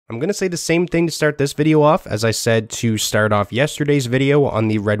I'm going to say the same thing to start this video off as I said to start off yesterday's video on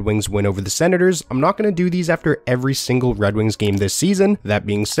the Red Wings win over the Senators. I'm not going to do these after every single Red Wings game this season. That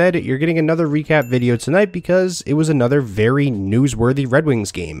being said, you're getting another recap video tonight because it was another very newsworthy Red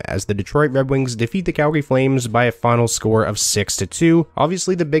Wings game as the Detroit Red Wings defeat the Calgary Flames by a final score of 6-2.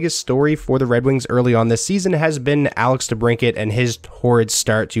 Obviously, the biggest story for the Red Wings early on this season has been Alex DeBrincat and his torrid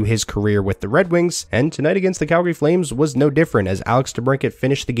start to his career with the Red Wings, and tonight against the Calgary Flames was no different as Alex DeBrincat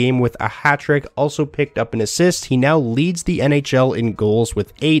finished the game with a hat trick, also picked up an assist. He now leads the NHL in goals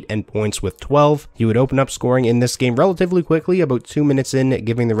with 8 and points with 12. He would open up scoring in this game relatively quickly, about 2 minutes in,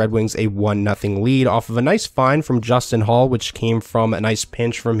 giving the Red Wings a 1-0 lead off of a nice find from Justin Hall, which came from a nice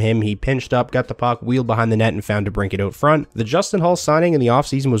pinch from him. He pinched up, got the puck, wheeled behind the net, and found DeBrincat out front. The Justin Hall signing in the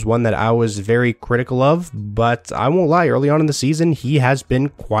offseason was one that I was very critical of, but I won't lie, early on in the season, he has been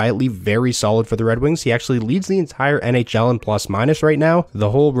quietly very solid for the Red Wings. He actually leads the entire NHL in plus-minus right now. The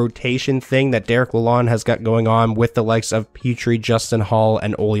whole rotation thing that Derek Lalonde has got going on with the likes of Petrie, Justin Hall,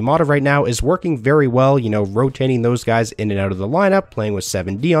 and Olli Maatta right now is working very well, you know, rotating those guys in and out of the lineup, playing with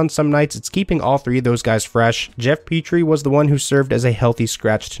 7D on some nights. It's keeping all three of those guys fresh. Jeff Petrie was the one who served as a healthy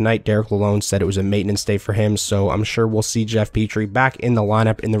scratch tonight. Derek Lalonde said it was a maintenance day for him, so I'm sure we'll see Jeff Petrie back in the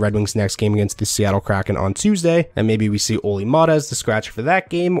lineup in the Red Wings next game against the Seattle Kraken on Tuesday, and maybe we see Olli Maatta as the scratch for that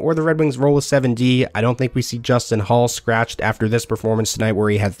game, or the Red Wings roll with 7D. I don't think we see Justin Hall scratched after this performance tonight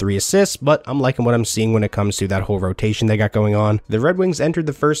where he had 3 assists, but I'm liking what I'm seeing when it comes to that whole rotation they got going on. The Red Wings entered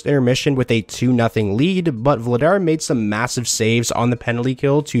the first intermission with a 2-0 lead, but Vladar made some massive saves on the penalty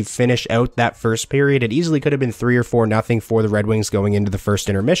kill to finish out that first period. It easily could have been 3 or 4-0 for the Red Wings going into the first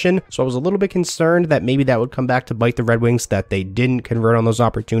intermission, so I was a little bit concerned that maybe that would come back to bite the Red Wings, that they didn't convert on those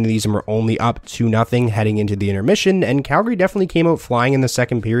opportunities and were only up 2-0 heading into the intermission, and Calgary definitely came out flying in the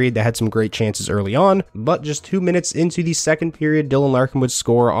second period. They had some great chances early on, but just 2 minutes into the second period, Dylan Larkin would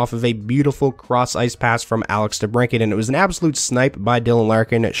score off of a beautiful cross-ice pass from Alex DeBrincat, and it was an absolute snipe by Dylan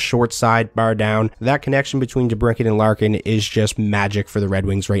Larkin, short side, bar down. That connection between DeBrincat and Larkin is just magic for the Red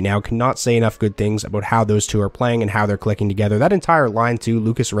Wings right now. Cannot say enough good things about how those two are playing and how they're clicking together. That entire line too,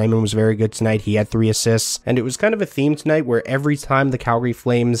 Lucas Raymond was very good tonight. He had 3 assists, and it was kind of a theme tonight where every time the Calgary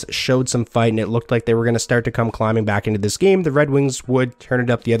Flames showed some fight and it looked like they were going to start to come climbing back into this game, the Red Wings would turn it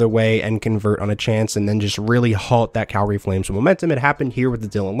up the other way and convert on a chance and then just really halt that Calgary Flames momentum. It happened here with the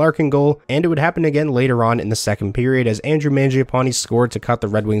Dylan Larkin goal, and it would happen again later on in the second period as Andrew Mangiapane scored to cut the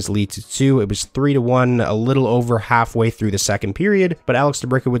Red Wings lead to 2. It was 3-1 a little over halfway through the second period, but Alex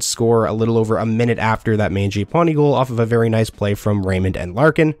DeBrincat would score a little over a minute after that Mangiapane goal off of a very nice play from Raymond and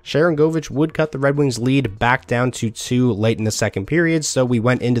Larkin. Sharangovich would cut the Red Wings lead back down to 2 late in the second period, so we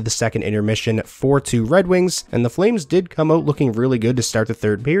went into the second intermission 4-2 Red Wings, and the Flames did come out looking really good to start the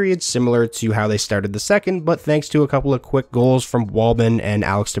third period, similar to how they started the second, but thanks to a couple of quick goals from Walman and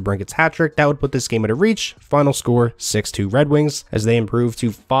Alex DeBrincat's hat trick, that would put this game at a reach. Final score 6-2 Red Wings as they improve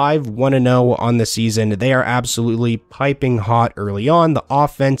to 5-1-0 on the season. They are absolutely piping hot early on. The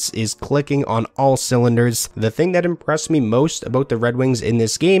offense is clicking on all cylinders. The thing that impressed me most about the Red Wings in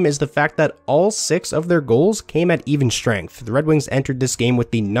this game is the fact that all 6 of their goals came at even strength. The Red Wings entered this game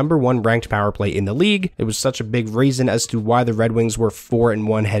with the #1 ranked power play in the league. It was such a big reason as to why the Red Wings were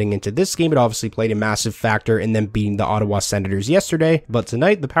 4-1 heading into this game. It obviously played a massive factor in them beating the Ottawa Senators yesterday, but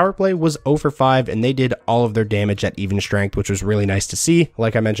tonight the power play was 0-for-5 and they did all of their damage at even strength, which was really nice to see.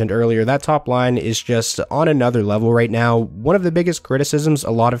 Like I mentioned earlier, that top line is just on another level right now. One of the biggest criticisms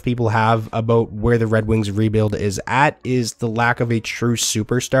a lot of people have about where the Red Wings rebuild is at is the lack of a true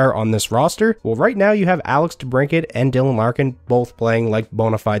superstar on this roster. Well, right now you have Alex DeBrincat and Dylan Larkin both playing like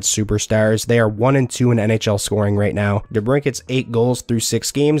bona fide superstars. They are 1 and 2 in NHL scoring right now. DeBrincat's 8 goals through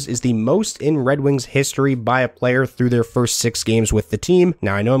 6 games is the most in Red Wings history by a player through their first 6 games with the team.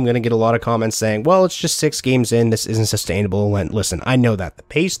 Now, I know I'm going to get a lot of comments saying, well, it's just 6 games in, this isn't sustainable, and listen, I know that. The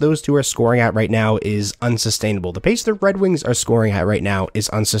pace those two are scoring at right now is unsustainable. The pace the Red Wings are scoring at right now is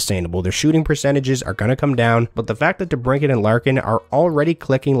unsustainable. Their shooting percentages are going to come down, but the fact that DeBrincat and Larkin are already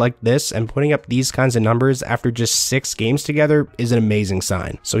clicking like this and putting up these kinds of numbers after just 6 games together is an amazing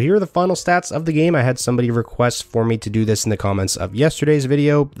sign. So here are the final stats of the game. I had somebody request for me to do this in the comments of yesterday's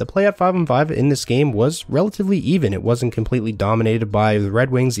video. The play at 5-on-5 in this game was relatively even. It wasn't completely dominated by the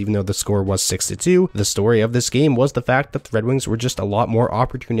Red Wings, even though the score was 6-2. The story of this game was the fact that the Red Wings were just a lot more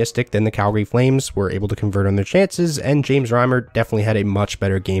opportunistic than the Calgary Flames, were able to convert on their chances, and James Reimer definitely had a much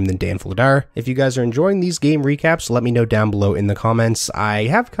better game than Dan Vladar. If you guys are enjoying these game recaps, let me know down below in the comments. I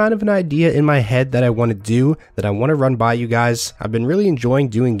have kind of an idea in my head that I want to do, that I want to run by you guys. I've been really enjoying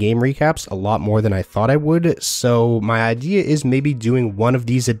doing game recaps a lot more than I thought I would, so my idea is maybe doing one of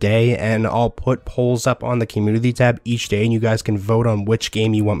these a day, and I'll put polls up on the community tab each day and you guys can vote vote on which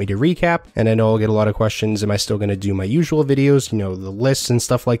game you want me to recap. And I know I'll get a lot of questions. Am I still going to do my usual videos, you know, the lists and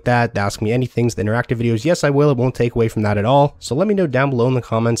stuff like that, the Ask Me Anything, the interactive videos? Yes, I will. It won't take away from that at all. So let me know down below in the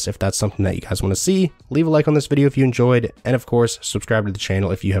comments if that's something that you guys want to see. Leave a like on this video if you enjoyed, and of course, subscribe to the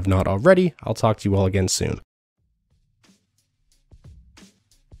channel if you have not already. I'll talk to you all again soon.